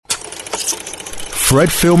Fred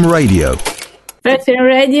Film Radio. Fred Film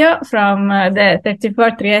Radio from the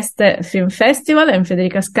 34th Trieste Film Festival. I'm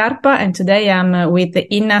Federica Scarpa, and today I'm with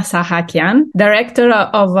Inna Sahakian, director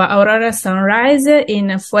of Aurora Sunrise in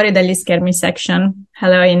Fuori dagli Schermi section.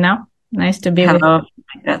 Hello, Inna. Nice to be with you.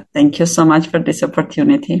 Hello. Thank you so much for this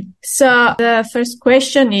opportunity. So the first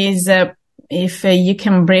question is if you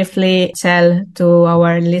can briefly tell to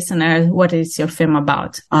our listeners what is your film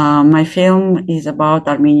about. My film is about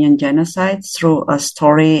Armenian genocide through a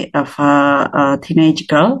story of a teenage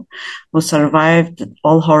girl who survived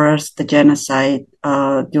all horrors, the genocide.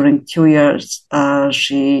 During 2 years,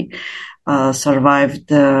 she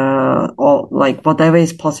survived all, like whatever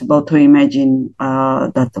is possible to imagine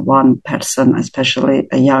that one person, especially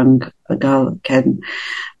a young girl, can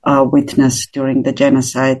witness during the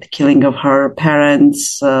genocide: killing of her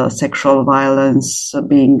parents, sexual violence,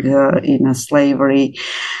 being in a slavery.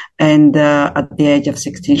 And at the age of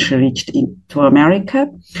 16, she reached into America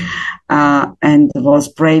and was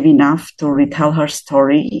brave enough to retell her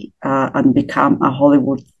story and become a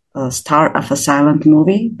Hollywood star of a silent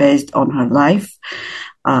movie based on her life.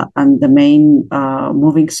 And the main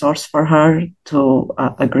moving source for her to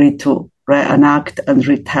agree to reenact and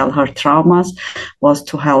retell her traumas was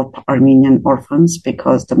to help Armenian orphans,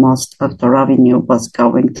 because the most of the revenue was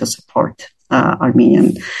going to support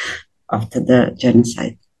Armenian after the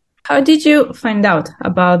genocide. How did you find out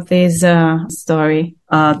about this story?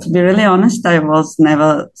 To be really honest, I was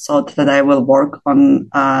never thought that I will work on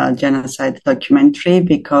a genocide documentary,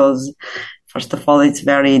 because first of all, it's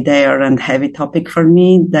very dire and heavy topic for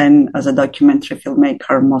me. Then as a documentary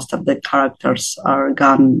filmmaker, most of the characters are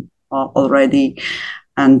gone already,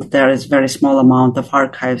 and there is very small amount of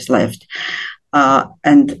archives left.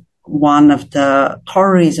 And one of the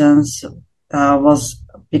core reasons was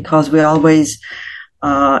because we always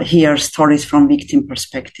hear stories from victim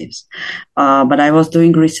perspectives. But I was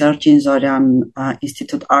doing research in Zorian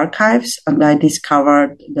Institute archives, and I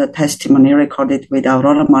discovered the testimony recorded with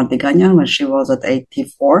Aurora Mardiganian when she was at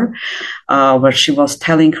 84, where she was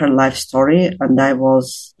telling her life story. And I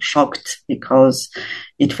was shocked because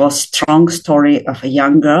it was a strong story of a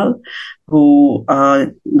young girl who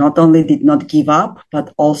not only did not give up,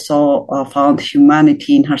 but also found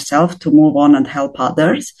humanity in herself to move on and help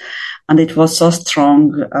others. And it was so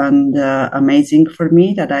strong and amazing for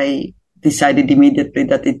me that I decided immediately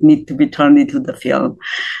that it needed to be turned into the film.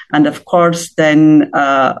 And of course, then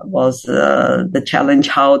was the challenge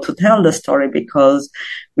how to tell the story, because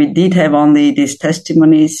we did have only these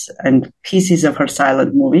testimonies and pieces of her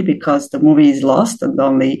silent movie, because the movie is lost and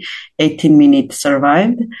only 18 minutes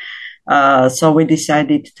survived. So we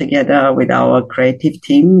decided together with our creative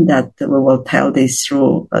team that we will tell this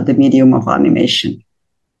through the medium of animation.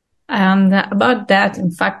 And about that,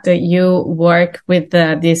 in fact, you work with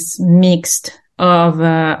this mixed of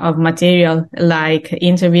material, like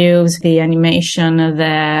interviews, the animation,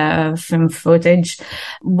 the film footage.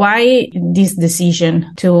 Why this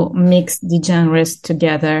decision to mix the genres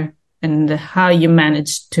together, and how you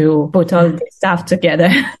managed to put all this stuff together?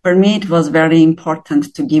 For me, it was very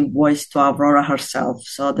important to give voice to Aurora herself.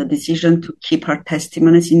 So the decision to keep her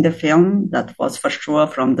testimonies in the film, that was for sure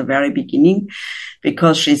from the very beginning,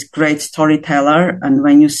 because she's a great storyteller. And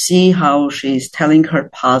when you see how she's telling her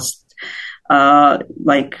past,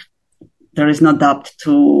 like there is no doubt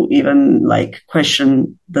to even like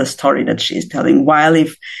question the story that she's telling. While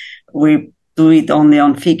if we do it only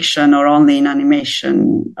on fiction or only in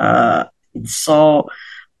animation, it's so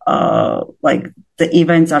like the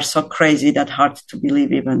events are so crazy that hard to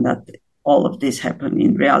believe even that all of this happened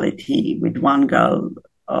in reality with one girl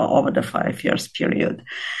over the 5 years period.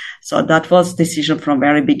 So that was decision from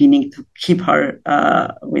very beginning to keep her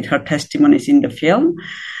with her testimonies in the film.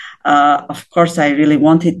 Of course, I really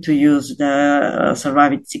wanted to use the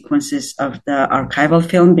survived sequences of the archival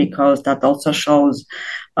film, because that also shows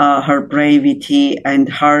her bravery and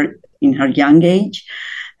her in her young age,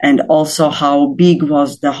 and also how big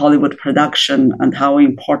was the Hollywood production and how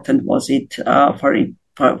important was it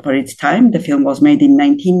for its time. The film was made in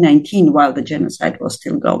 1919 while the genocide was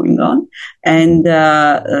still going on. And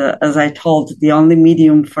as I told, the only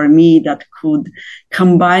medium for me that could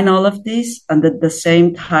combine all of this and at the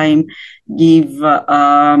same time give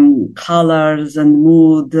colors and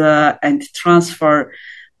mood and transfer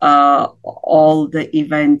all the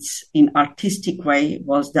events in artistic way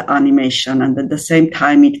was the animation. And at the same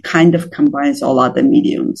time, it kind of combines all other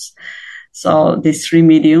mediums. So these three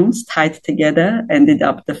mediums tied together ended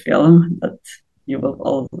up the film that you will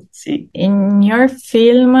all see. In your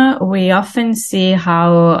film, we often see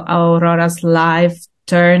how Aurora's life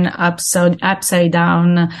turned upside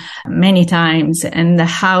down many times, and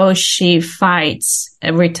how she fights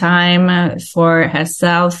every time for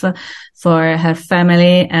herself, for her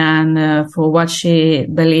family, and for what she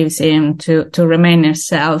believes in to remain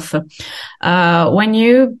herself. When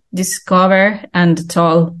you discover and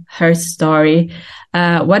told her story,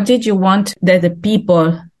 what did you want that the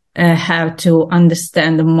people have to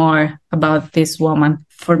understand more about this woman?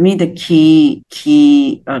 For me, the key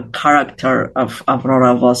character of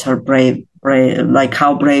Aurora was her brave, like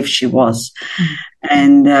how brave she was. Mm-hmm.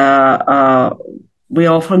 And we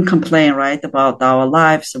often complain, right, about our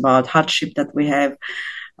lives, about hardship that we have.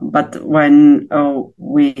 But when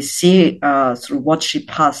we see through what she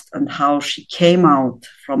passed and how she came out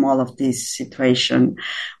from all of this situation,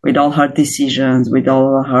 with all her decisions, with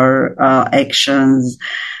all her actions,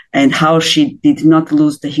 and how she did not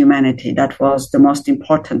lose the humanity, that was the most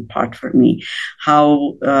important part for me.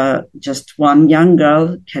 How just one young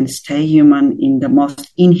girl can stay human in the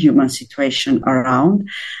most inhuman situation around,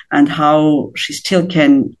 and how she still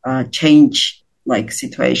can change like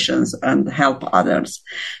situations and help others.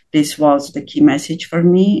 This was the key message for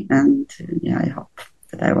me, and I hope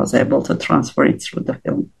that I was able to transfer it through the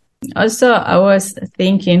film. Also, I was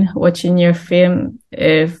thinking, watching your film,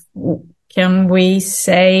 can we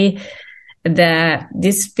say that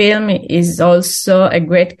this film is also a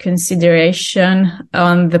great consideration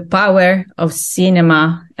on the power of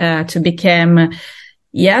cinema to become,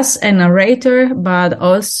 yes, a narrator, but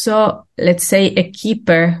also, let's say, a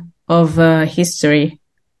keeper of history?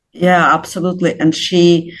 Yeah, absolutely. And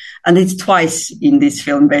it's twice in this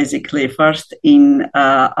film, basically. First in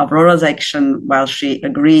Aurora's action, while she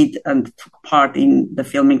agreed and took part in the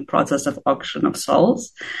filming process of Auction of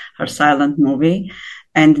Souls, her silent movie.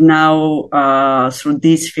 And now through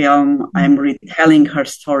this film, I'm retelling her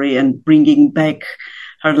story and bringing back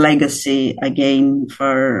her legacy again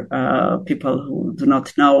for people who do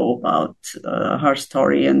not know about her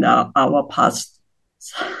story and our past.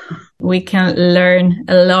 We can learn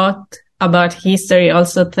a lot about history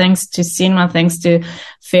also thanks to cinema, thanks to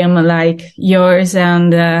film like yours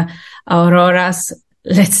and Aurora's.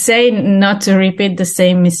 Let's say not to repeat the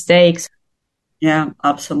same mistakes. Yeah,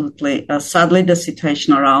 absolutely. Sadly, the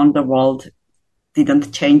situation around the world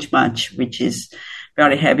didn't change much, which is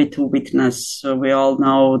very heavy to witness. So we all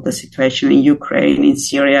know the situation in Ukraine, in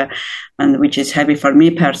Syria, and which is heavy for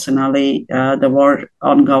me personally. The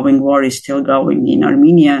ongoing war is still going in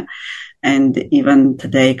Armenia. And even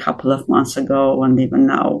today, a couple of months ago, and even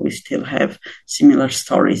now, we still have similar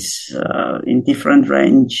stories in different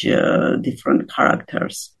range, different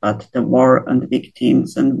characters. But the war and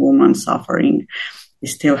victims and women suffering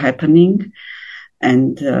is still happening.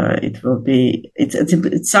 And it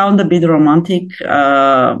sounds a bit romantic,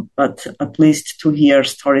 but at least to hear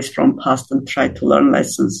stories from past and try to learn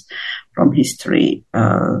lessons from history,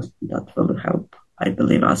 that will help, I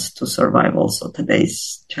believe, us to survive also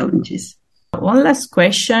today's challenges. One last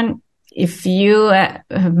question. If you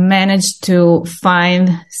have managed to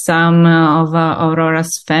find some of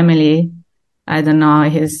Aurora's family, I don't know,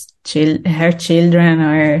 her children,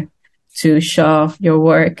 or to show your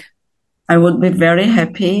work, I would be very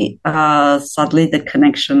happy. Sadly, the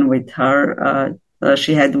connection with her,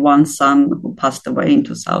 she had one son who passed away in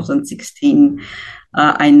 2016.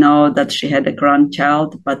 I know that she had a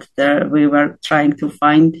grandchild, but we were trying to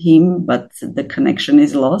find him, but the connection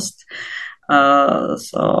is lost.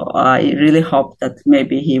 So I really hope that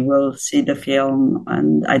maybe he will see the film,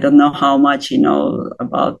 and I don't know how much he knows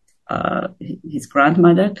about his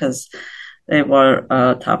grandmother, because they were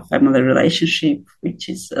a tough family relationship, which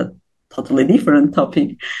is a totally different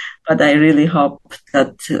topic. But I really hope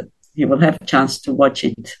that he will have a chance to watch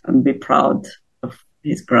it and be proud of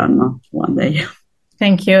his grandma one day.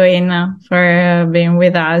 Thank you, Inna, for being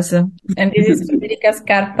with us. And this is Federica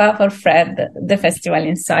Scarpa for Fred, the Festival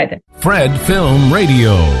Insider. Fred Film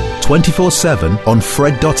Radio. 24/7 on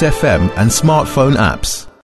Fred.fm and smartphone apps.